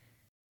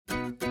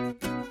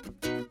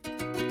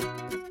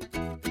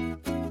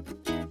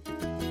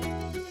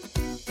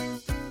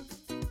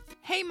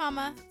Hey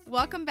Mama,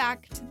 welcome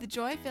back to the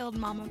Joy-Filled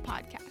Mama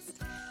podcast.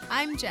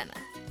 I'm Jenna,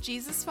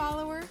 Jesus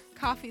follower,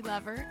 coffee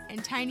lover,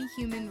 and tiny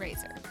human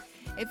raiser.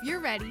 If you're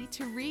ready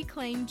to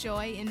reclaim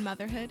joy in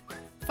motherhood,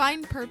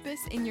 find purpose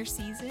in your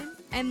season,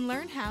 and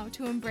learn how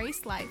to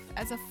embrace life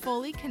as a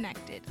fully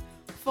connected,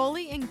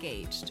 fully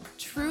engaged,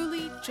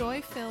 truly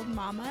joy-filled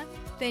mama,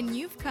 then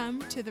you've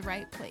come to the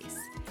right place.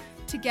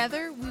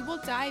 Together, we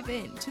will dive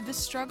into the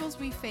struggles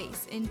we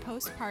face in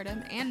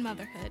postpartum and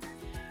motherhood,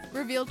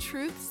 reveal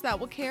truths that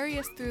will carry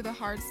us through the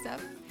hard stuff,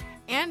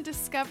 and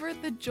discover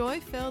the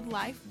joy-filled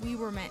life we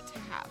were meant to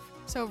have.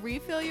 So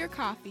refill your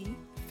coffee,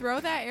 throw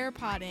that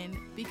AirPod in,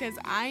 because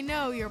I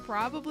know you're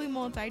probably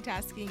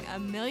multitasking a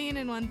million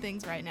and one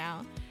things right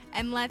now,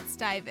 and let's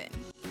dive in.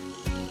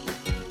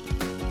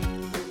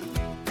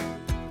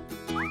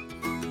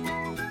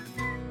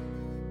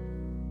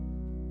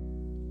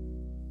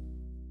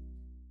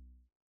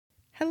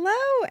 Hello,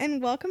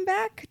 and welcome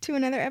back to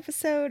another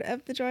episode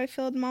of the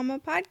Joy-Filled Mama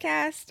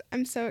podcast.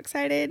 I'm so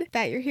excited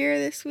that you're here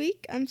this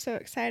week. I'm so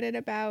excited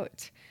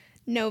about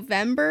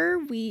November.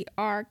 We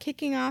are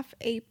kicking off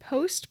a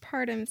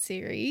postpartum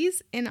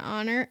series in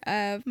honor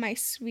of my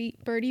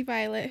sweet birdie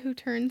Violet, who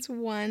turns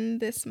 1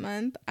 this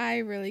month. I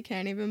really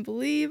can't even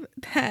believe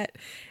that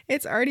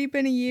it's already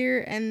been a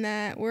year and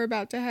that we're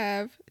about to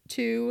have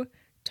 2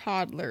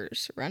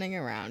 toddlers running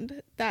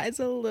around. That is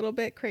a little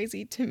bit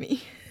crazy to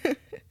me.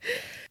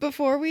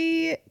 Before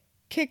we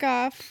kick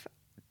off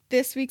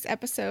this week's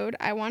episode,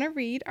 I want to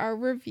read our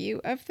review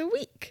of the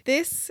week.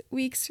 This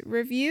week's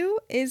review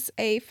is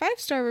a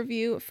 5-star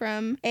review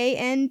from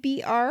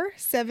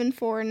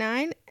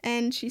ANBR749,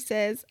 and she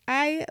says,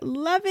 "I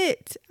love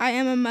it. I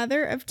am a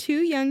mother of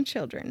 2 young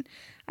children.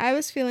 I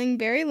was feeling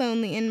very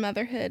lonely in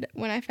motherhood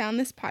when I found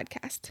this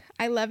podcast.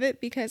 I love it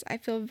because I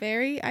feel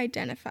very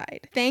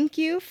identified." Thank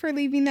you for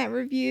leaving that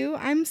review.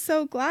 I'm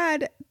so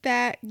glad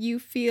that you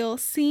feel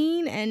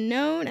seen and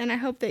known, and I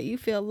hope that you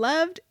feel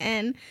loved,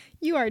 and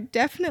you are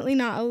definitely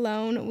not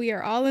alone. We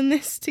are all in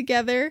this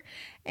together.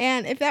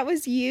 And if that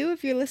was you,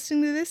 if you're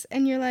listening to this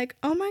and you're like,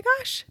 oh my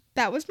gosh,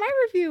 that was my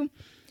review,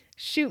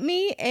 shoot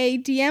me a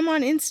DM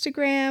on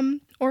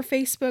Instagram or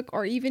Facebook,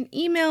 or even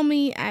email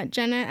me at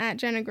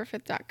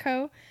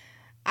jenna@jennagriffith.co.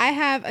 I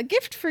have a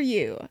gift for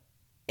you.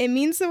 It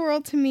means the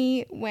world to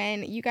me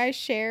when you guys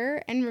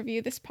share and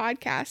review this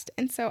podcast.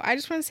 And so I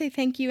just want to say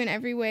thank you in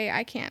every way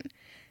I can.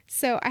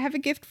 So I have a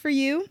gift for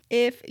you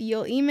if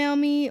you'll email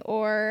me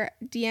or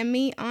DM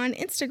me on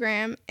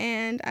Instagram,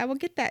 and I will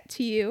get that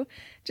to you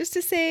just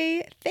to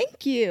say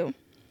thank you.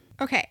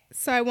 Okay,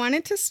 so I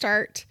wanted to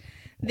start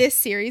this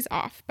series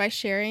off by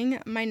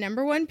sharing my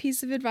number 1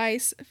 piece of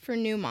advice for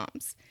new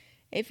moms.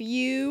 If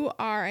you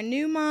are a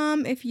new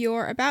mom, if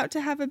you're about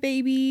to have a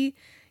baby,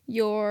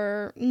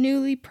 you're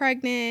newly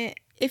pregnant,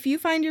 if you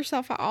find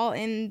yourself at all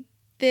in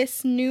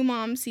this new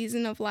mom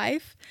season of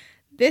life,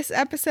 this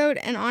episode,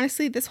 and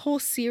honestly this whole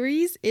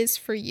series, is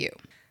for you.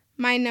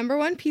 My number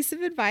 1 piece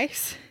of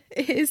advice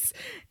is,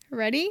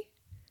 ready?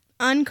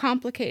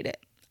 Uncomplicate it.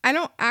 I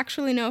don't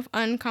actually know if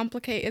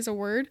uncomplicate is a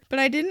word, but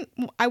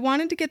I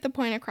wanted to get the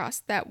point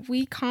across that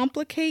we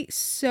complicate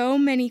so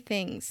many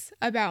things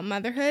about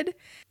motherhood,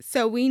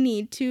 so we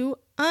need to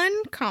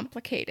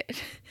uncomplicate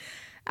it.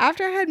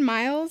 After I had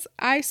Miles,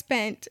 I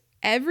spent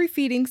every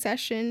feeding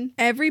session,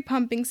 every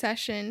pumping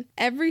session,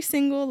 every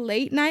single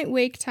late night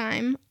wake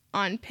time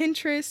on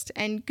Pinterest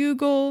and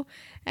Google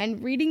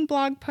and reading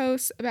blog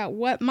posts about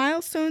what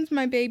milestones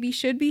my baby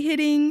should be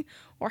hitting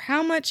or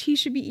how much he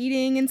should be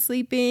eating and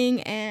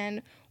sleeping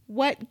and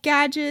what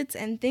gadgets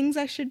and things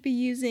I should be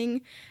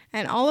using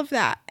and all of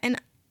that.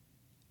 And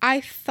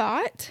I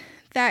thought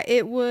that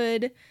it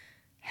would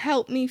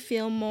help me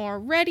feel more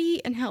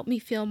ready and help me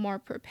feel more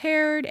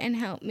prepared and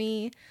help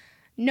me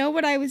know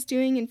what I was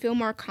doing and feel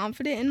more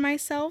confident in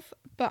myself.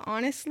 But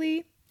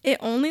honestly, it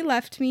only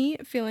left me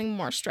feeling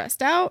more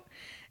stressed out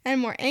and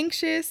more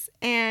anxious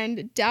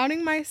and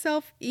doubting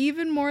myself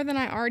even more than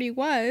I already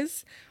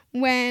was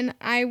when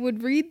I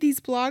would read these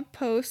blog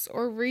posts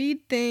or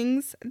read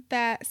things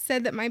that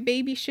said that my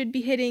baby should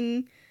be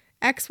hitting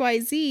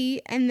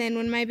XYZ, and then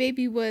when my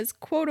baby was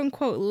quote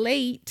unquote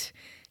late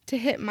to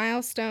hit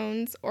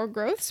milestones or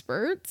growth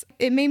spurts,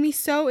 it made me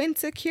so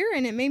insecure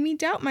and it made me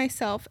doubt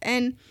myself.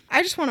 And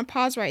I just want to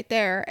pause right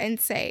there and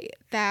say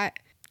that,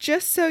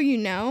 just so you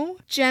know,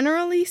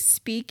 generally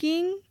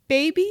speaking,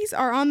 babies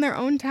are on their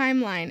own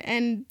timeline,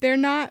 and they're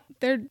not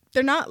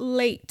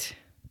late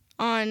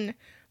on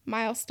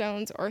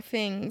milestones or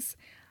things.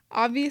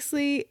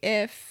 Obviously,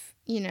 if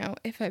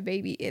a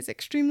baby is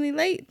extremely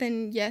late,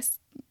 then yes,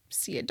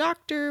 see a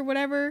doctor,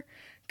 whatever,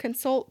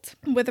 consult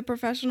with a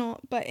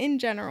professional. But in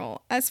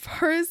general, as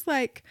far as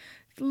like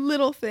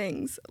little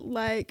things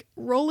like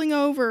rolling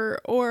over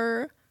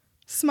or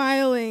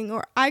smiling,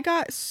 or I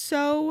got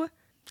so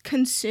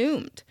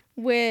consumed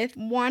with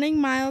wanting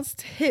Miles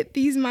to hit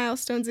these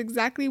milestones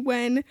exactly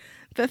when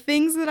the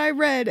things that I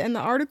read and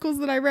the articles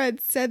that I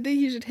read said that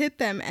he should hit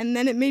them. And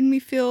then it made me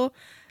feel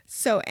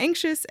so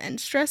anxious and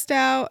stressed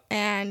out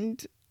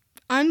and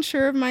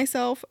unsure of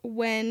myself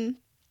when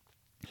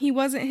he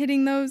wasn't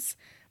hitting those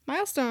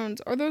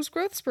milestones or those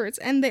growth spurts,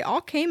 and they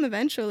all came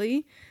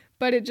eventually,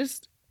 but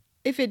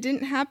if it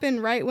didn't happen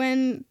right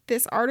when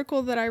this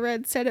article that I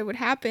read said it would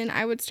happen,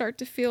 I would start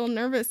to feel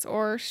nervous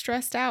or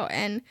stressed out,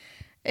 and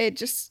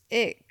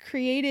it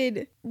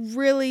created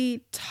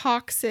really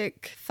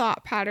toxic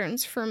thought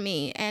patterns for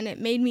me, and it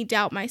made me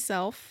doubt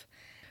myself.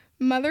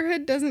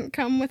 Motherhood doesn't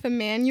come with a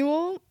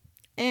manual,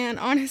 and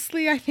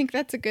honestly, I think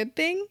that's a good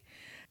thing.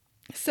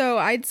 So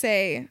I'd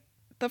say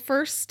the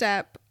first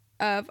step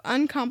of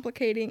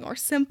uncomplicating or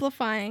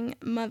simplifying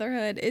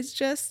motherhood is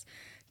just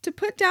to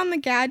put down the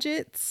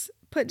gadgets,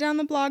 put down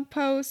the blog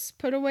posts,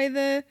 put away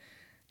the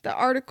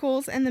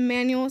articles and the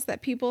manuals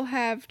that people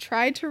have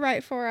tried to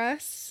write for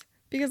us.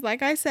 Because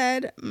like I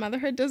said,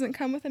 motherhood doesn't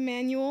come with a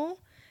manual,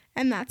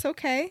 and that's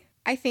okay.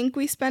 I think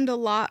we spend a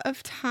lot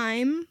of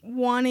time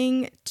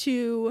wanting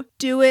to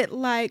do it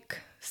like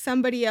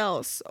somebody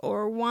else,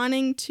 or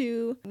wanting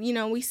to,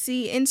 we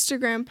see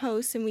Instagram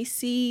posts and we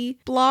see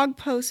blog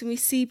posts and we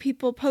see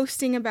people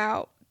posting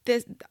about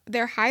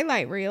their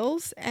highlight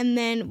reels, and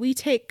then we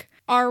take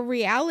our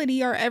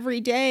reality, our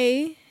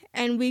everyday,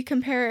 and we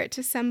compare it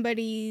to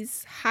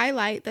somebody's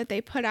highlight that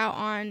they put out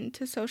on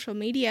to social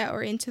media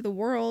or into the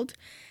world,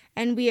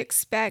 and we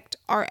expect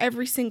our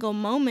every single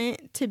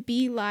moment to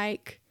be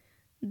like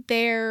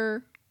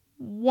their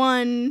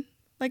one,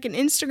 like an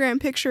Instagram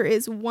picture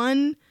is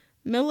 1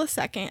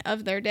 millisecond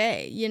of their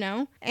day,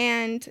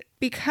 And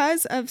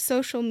because of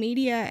social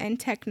media and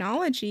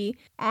technology,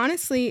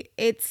 honestly,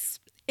 it's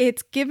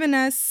given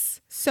us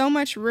so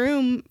much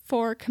room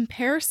for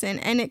comparison,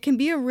 and it can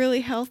be a really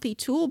healthy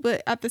tool,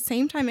 but at the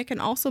same time, it can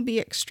also be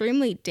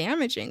extremely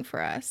damaging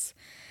for us.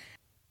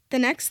 The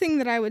next thing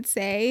that I would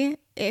say,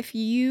 if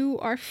you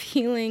are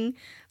feeling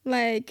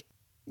like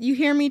you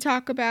hear me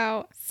talk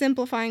about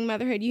simplifying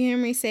motherhood, you hear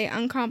me say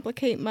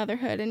uncomplicate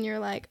motherhood, and you're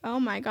like, oh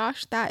my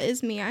gosh, that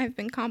is me. I have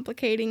been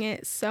complicating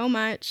it so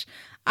much.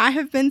 I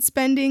have been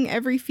spending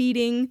every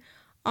feeding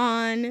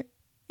on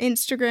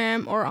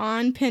Instagram or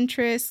on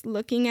Pinterest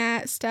looking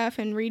at stuff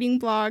and reading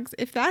blogs.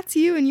 If that's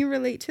you and you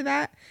relate to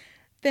that,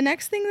 the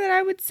next thing that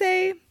I would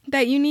say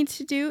that you need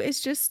to do is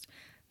just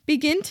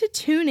begin to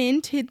tune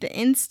into the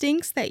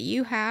instincts that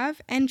you have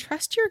and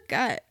trust your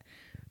gut.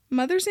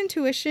 Mother's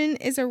intuition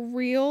is a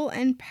real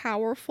and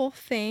powerful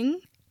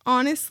thing.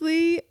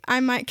 Honestly,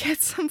 I might get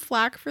some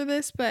flack for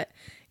this, but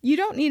you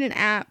don't need an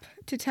app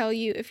to tell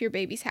you if your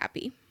baby's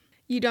happy.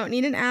 You don't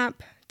need an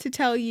app to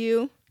tell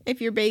you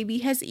if your baby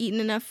has eaten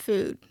enough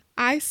food.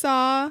 I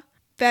saw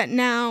that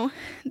now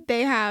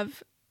they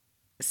have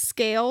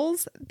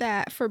scales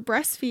that for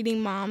breastfeeding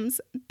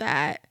moms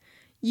that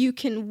you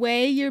can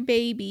weigh your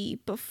baby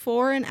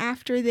before and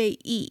after they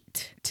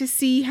eat to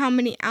see how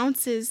many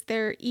ounces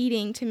they're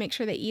eating to make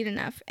sure they eat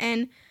enough.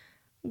 And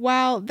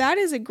while that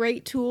is a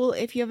great tool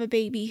if you have a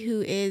baby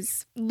who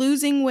is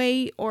losing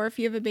weight, or if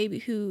you have a baby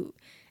who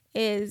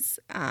is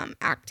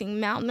acting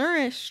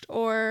malnourished,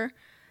 or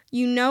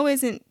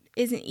isn't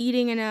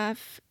eating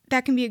enough,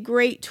 that can be a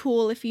great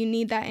tool if you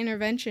need that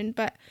intervention.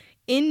 But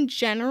in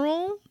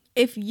general,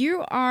 if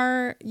you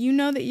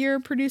know that you're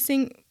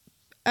producing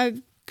a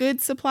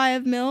good supply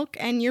of milk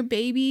and your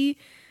baby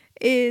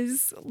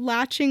is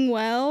latching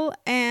well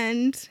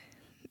and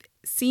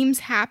seems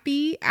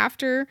happy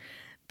after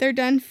they're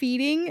done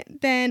feeding,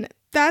 then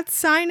that's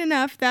sign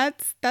enough.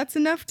 That's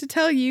enough to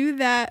tell you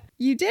that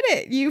you did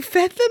it. You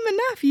fed them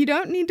enough. You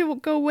don't need to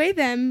go weigh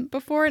them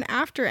before and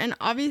after. And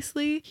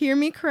obviously, hear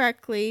me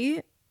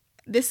correctly,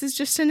 this is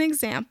just an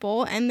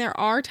example, and there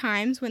are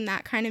times when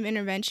that kind of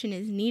intervention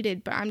is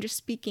needed, but I'm just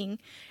speaking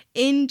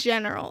in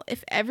general.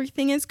 If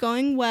everything is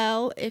going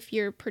well, if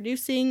you're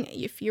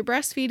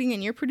breastfeeding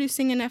and you're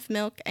producing enough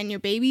milk and your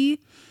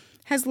baby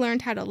has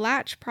learned how to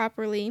latch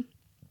properly,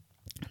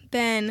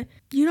 then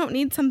you don't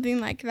need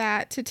something like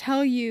that to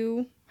tell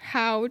you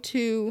how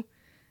to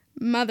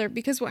mother.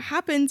 Because what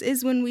happens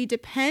is when we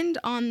depend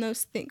on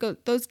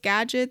those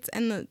gadgets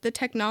and the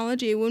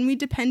technology, when we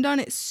depend on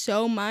it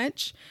so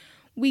much,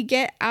 we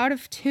get out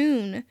of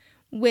tune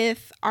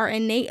with our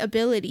innate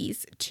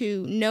abilities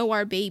to know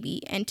our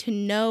baby and to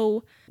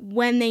know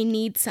when they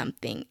need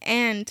something.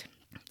 And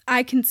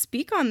I can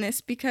speak on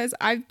this because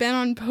I've been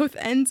on both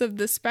ends of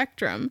the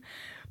spectrum.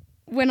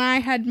 When I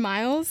had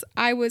Miles,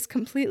 I was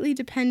completely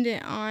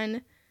dependent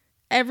on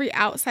every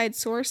outside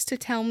source to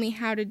tell me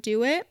how to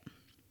do it.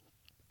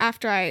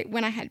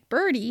 When I had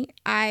Birdie,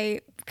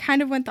 I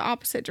kind of went the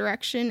opposite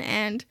direction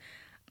and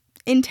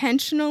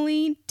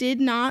intentionally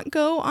did not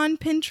go on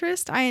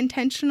Pinterest. I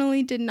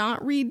intentionally did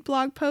not read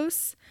blog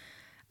posts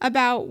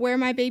about where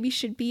my baby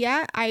should be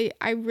at. I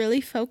really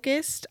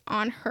focused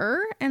on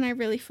her, and I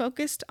really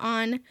focused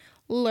on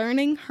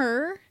learning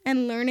her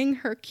and learning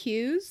her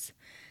cues.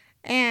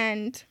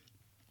 And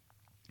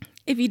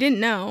if you didn't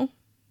know,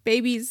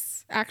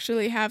 babies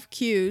actually have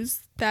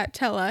cues that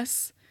tell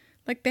us,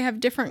 like they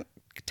have different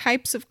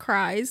types of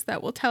cries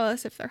that will tell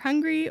us if they're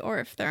hungry or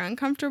if they're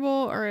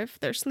uncomfortable or if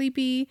they're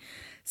sleepy.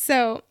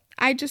 So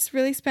I just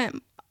really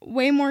spent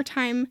way more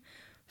time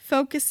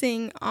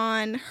focusing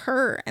on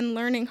her and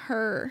learning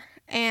her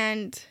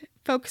and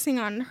focusing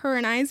on her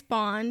and I's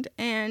bond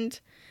and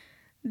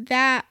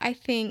that I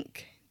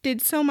think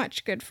did so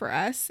much good for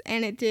us,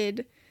 and it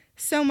did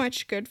so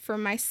much good for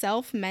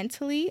myself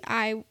mentally.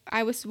 I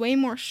was way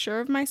more sure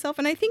of myself,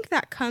 and I think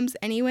that comes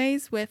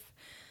anyways with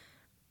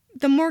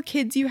the more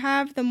kids you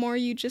have, the more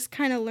you just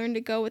kind of learn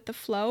to go with the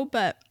flow.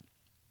 But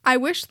I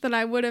wish that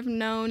I would have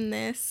known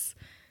this,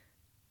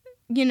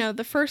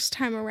 the first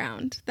time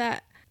around,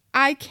 that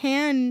I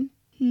can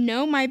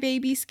know my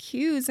baby's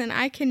cues, and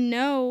I can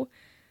know,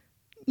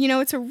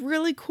 it's a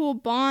really cool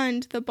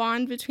bond, the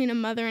bond between a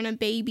mother and a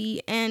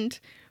baby. And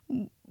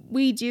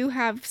we do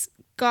have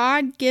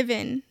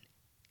God-given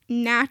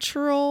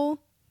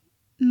natural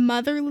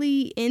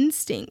motherly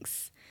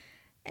instincts.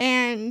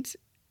 And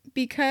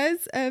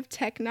because of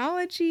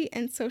technology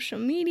and social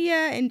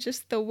media and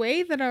just the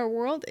way that our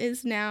world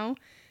is now,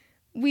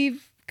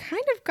 we've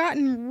kind of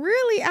gotten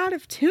really out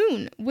of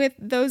tune with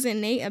those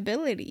innate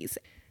abilities.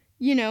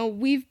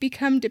 We've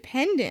become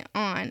dependent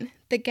on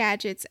the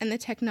gadgets and the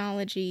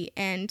technology,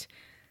 and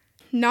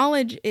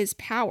knowledge is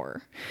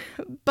power.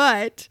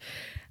 But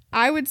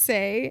I would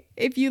say,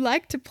 if you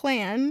like to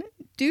plan,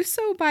 do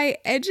so by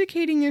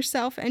educating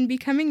yourself and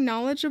becoming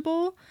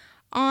knowledgeable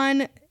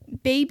on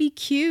baby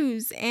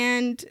cues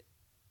and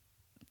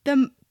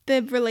the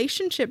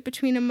relationship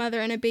between a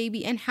mother and a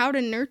baby, and how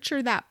to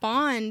nurture that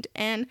bond,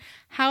 and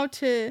how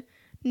to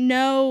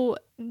know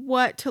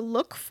what to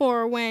look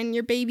for when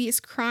your baby is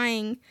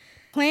crying.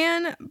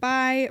 Plan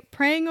by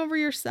praying over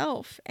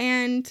yourself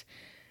and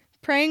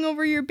praying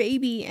over your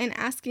baby and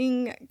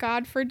asking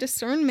God for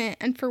discernment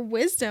and for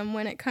wisdom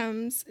when it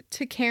comes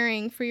to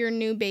caring for your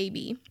new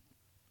baby.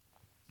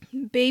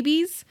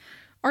 Babies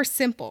are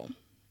simple.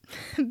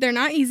 They're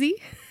not easy.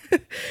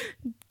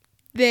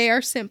 They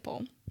are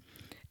simple.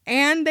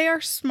 And they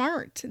are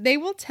smart. They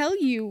will tell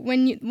you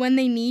when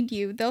they need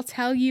you. They'll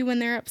tell you when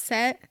they're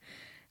upset.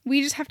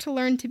 We just have to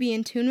learn to be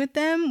in tune with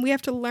them. We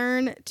have to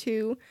learn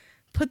to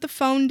put the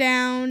phone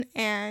down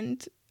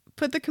and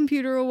put the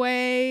computer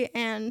away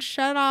and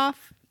shut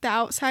off the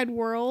outside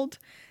world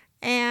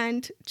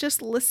and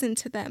just listen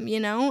to them,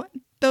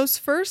 Those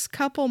first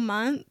couple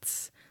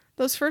months,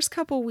 those first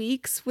couple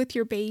weeks with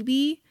your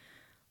baby,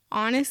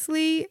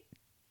 honestly,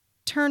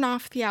 turn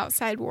off the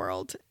outside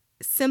world.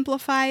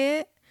 Simplify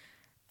it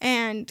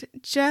and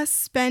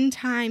just spend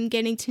time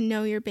getting to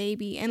know your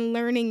baby and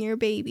learning your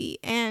baby,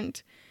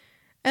 and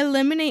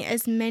eliminate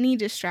as many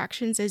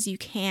distractions as you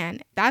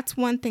can. That's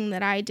one thing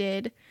that I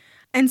did.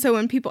 And so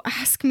when people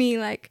ask me,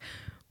 like,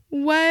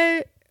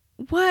 what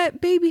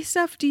baby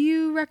stuff do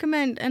you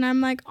recommend? And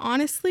I'm like,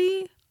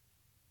 honestly,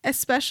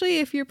 especially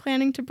if you're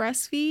planning to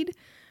breastfeed,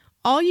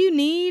 all you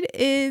need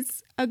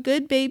is a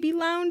good baby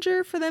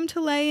lounger for them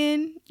to lay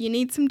in. You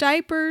need some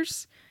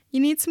diapers. You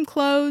need some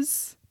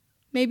clothes,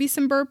 maybe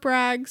some burp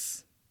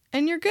rags,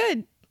 and you're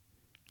good.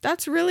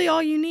 That's really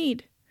all you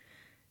need.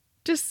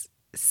 Just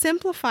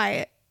simplify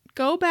it.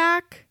 Go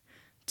back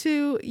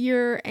to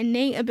your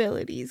innate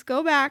abilities.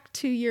 Go back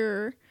to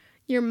your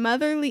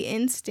motherly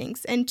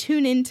instincts and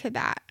tune into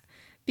that.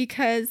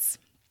 Because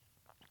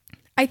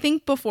I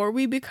think before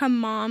we become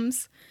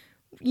moms,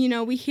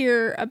 we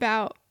hear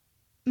about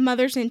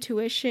mother's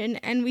intuition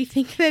and we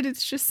think that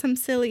it's just some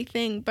silly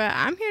thing. But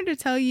I'm here to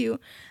tell you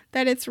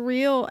that it's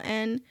real,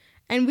 and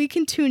we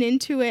can tune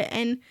into it.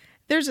 And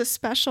there's a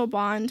special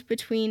bond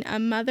between a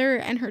mother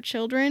and her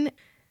children.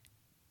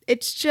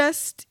 It's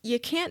just, you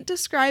can't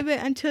describe it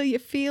until you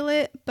feel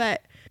it,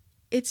 but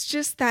it's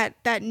just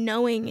that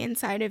knowing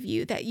inside of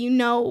you that you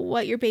know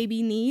what your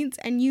baby needs,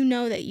 and you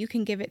know that you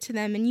can give it to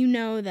them, and you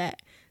know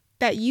that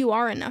you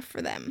are enough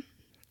for them.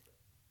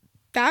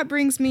 That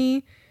brings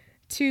me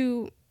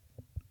to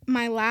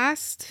my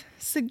last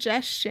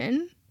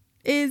suggestion,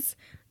 is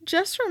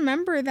just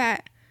remember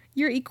that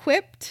you're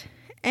equipped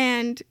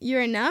and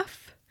you're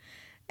enough,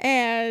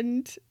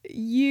 and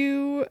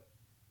you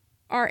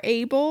are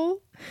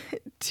able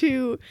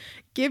to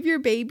give your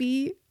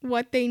baby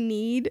what they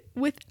need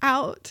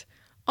without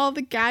all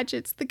the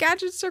gadgets. The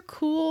gadgets are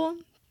cool.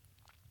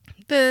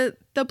 The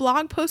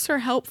blog posts are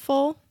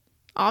helpful,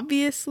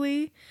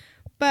 obviously,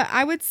 but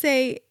I would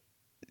say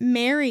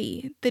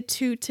marry the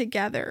two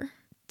together.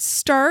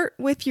 Start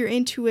with your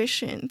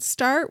intuition.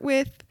 Start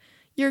with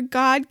your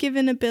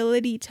God-given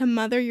ability to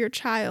mother your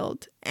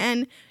child,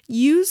 and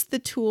use the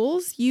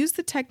tools, use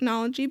the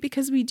technology,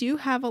 because we do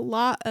have a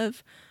lot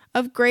of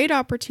great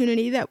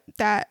opportunity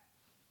that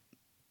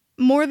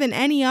more than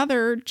any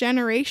other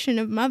generation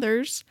of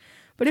mothers.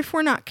 But if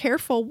we're not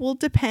careful, we'll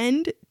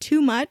depend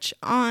too much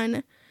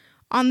on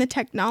the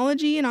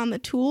technology and on the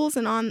tools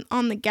and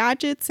on the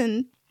gadgets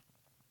and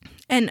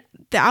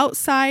the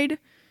outside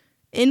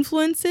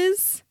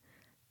influences,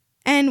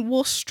 and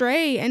we'll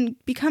stray and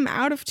become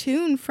out of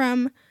tune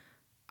from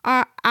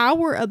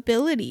our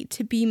ability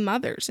to be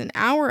mothers and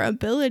our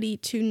ability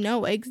to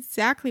know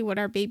exactly what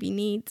our baby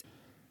needs.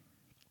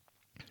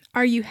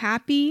 Are you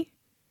happy?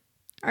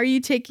 Are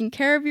you taking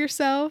care of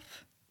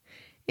yourself?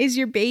 Is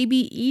your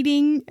baby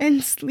eating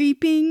and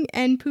sleeping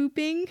and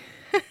pooping?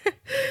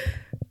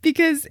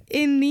 Because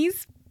in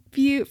these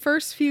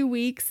first few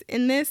weeks,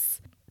 in the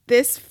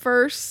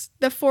fourth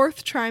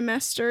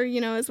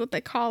trimester, is what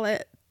they call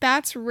it,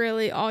 That's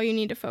really all you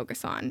need to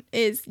focus on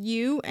is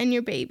you and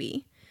your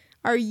baby.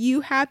 Are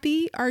you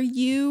happy? Are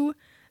you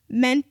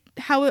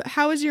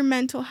how is your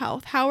mental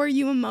health? How are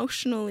you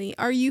emotionally?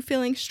 Are you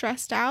feeling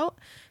stressed out?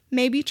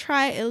 Maybe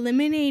try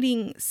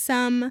eliminating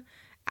some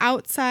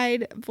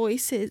outside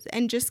voices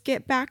and just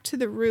get back to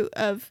the root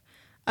of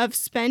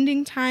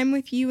spending time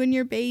with you and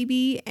your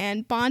baby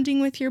and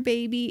bonding with your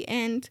baby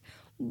and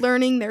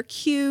learning their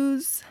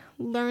cues,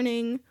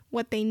 learning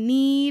what they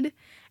need,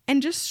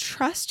 and just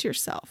trust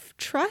yourself.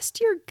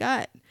 Trust your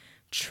gut.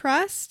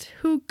 Trust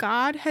who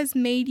God has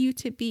made you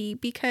to be,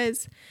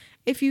 because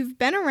if you've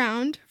been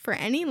around for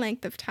any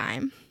length of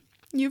time,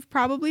 you've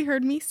probably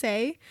heard me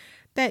say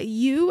that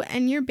you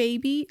and your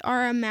baby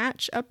are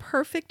a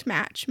perfect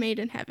match made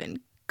in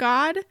heaven.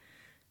 God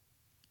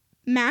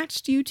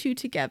matched you two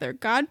together.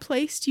 God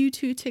placed you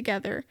two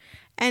together,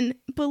 and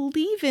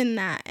believe in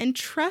that and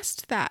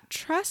trust that.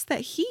 Trust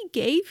that He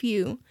gave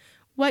you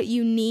what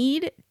you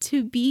need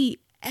to be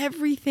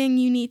everything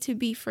you need to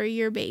be for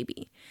your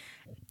baby.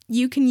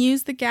 You can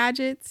use the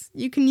gadgets,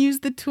 you can use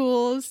the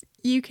tools,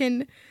 you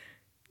can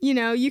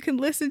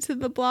listen to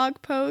the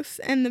blog posts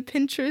and the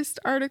Pinterest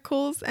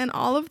articles and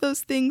all of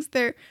those things.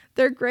 They're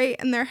great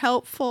and they're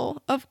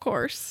helpful, of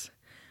course.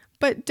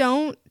 But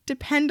don't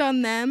depend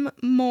on them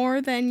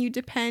more than you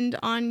depend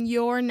on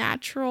your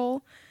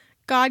natural,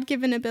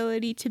 God-given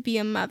ability to be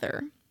a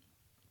mother.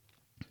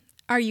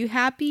 Are you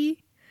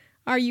happy?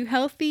 Are you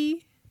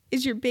healthy?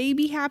 Is your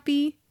baby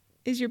happy?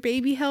 Is your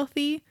baby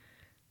healthy?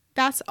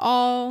 That's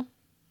all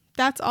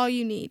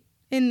you need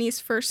in these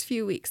first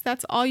few weeks.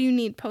 That's all you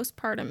need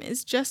postpartum,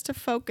 is just to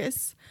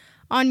focus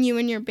on you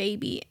and your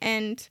baby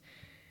and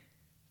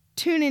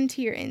tune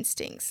into your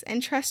instincts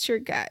and trust your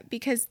gut,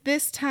 because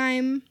this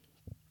time,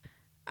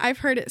 I've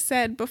heard it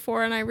said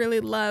before and I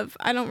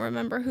don't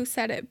remember who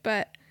said it,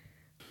 but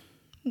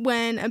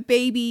when a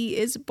baby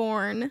is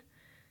born,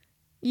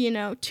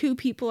 two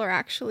people are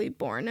actually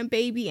born. A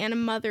baby and a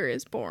mother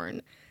is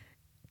born.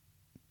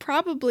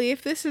 Probably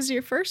if this is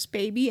your first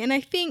baby, and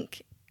I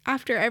think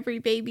after every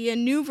baby, a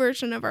new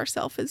version of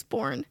ourselves is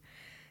born.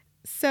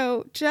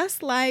 So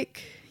just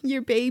like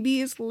your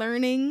baby is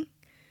learning,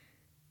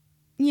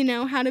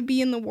 how to be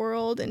in the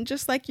world, and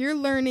just like you're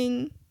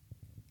learning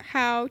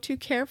how to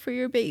care for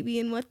your baby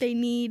and what they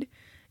need,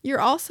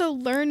 you're also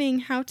learning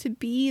how to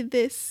be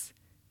this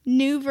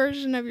new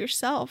version of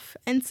yourself.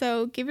 And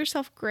so give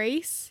yourself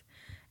grace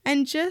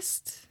and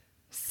just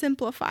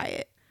simplify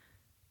it.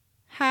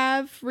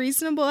 Have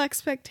reasonable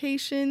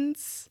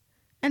expectations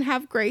and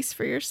have grace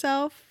for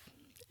yourself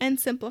and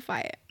simplify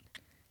it.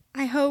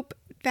 I hope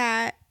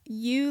that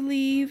you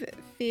leave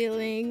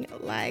feeling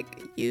like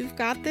you've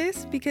got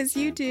this, because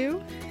you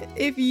do.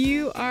 If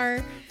you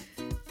are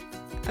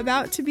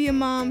about to be a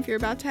mom, if you're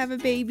about to have a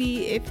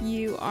baby, if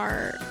you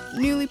are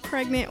newly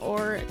pregnant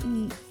or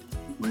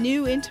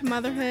new into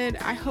motherhood,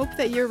 I hope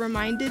that you're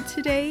reminded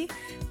today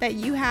that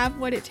you have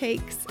what it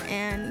takes,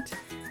 and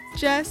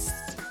just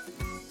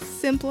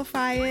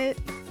simplify it,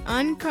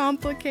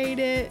 uncomplicate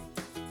it,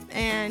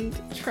 and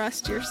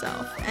trust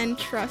yourself and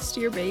trust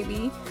your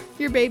baby.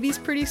 Your baby's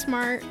pretty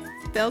smart.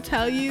 They'll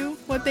tell you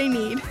what they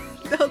need.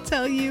 They'll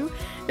tell you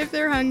if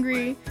they're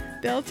hungry.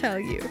 They'll tell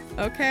you,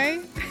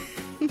 okay?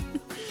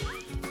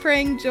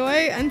 Praying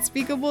joy,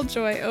 unspeakable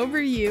joy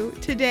over you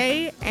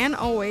today and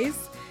always,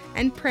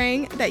 and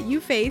praying that you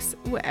face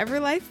whatever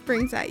life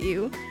brings at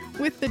you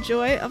with the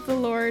joy of the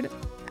Lord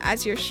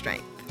as your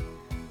strength.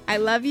 I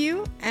love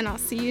you, and I'll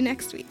see you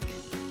next week.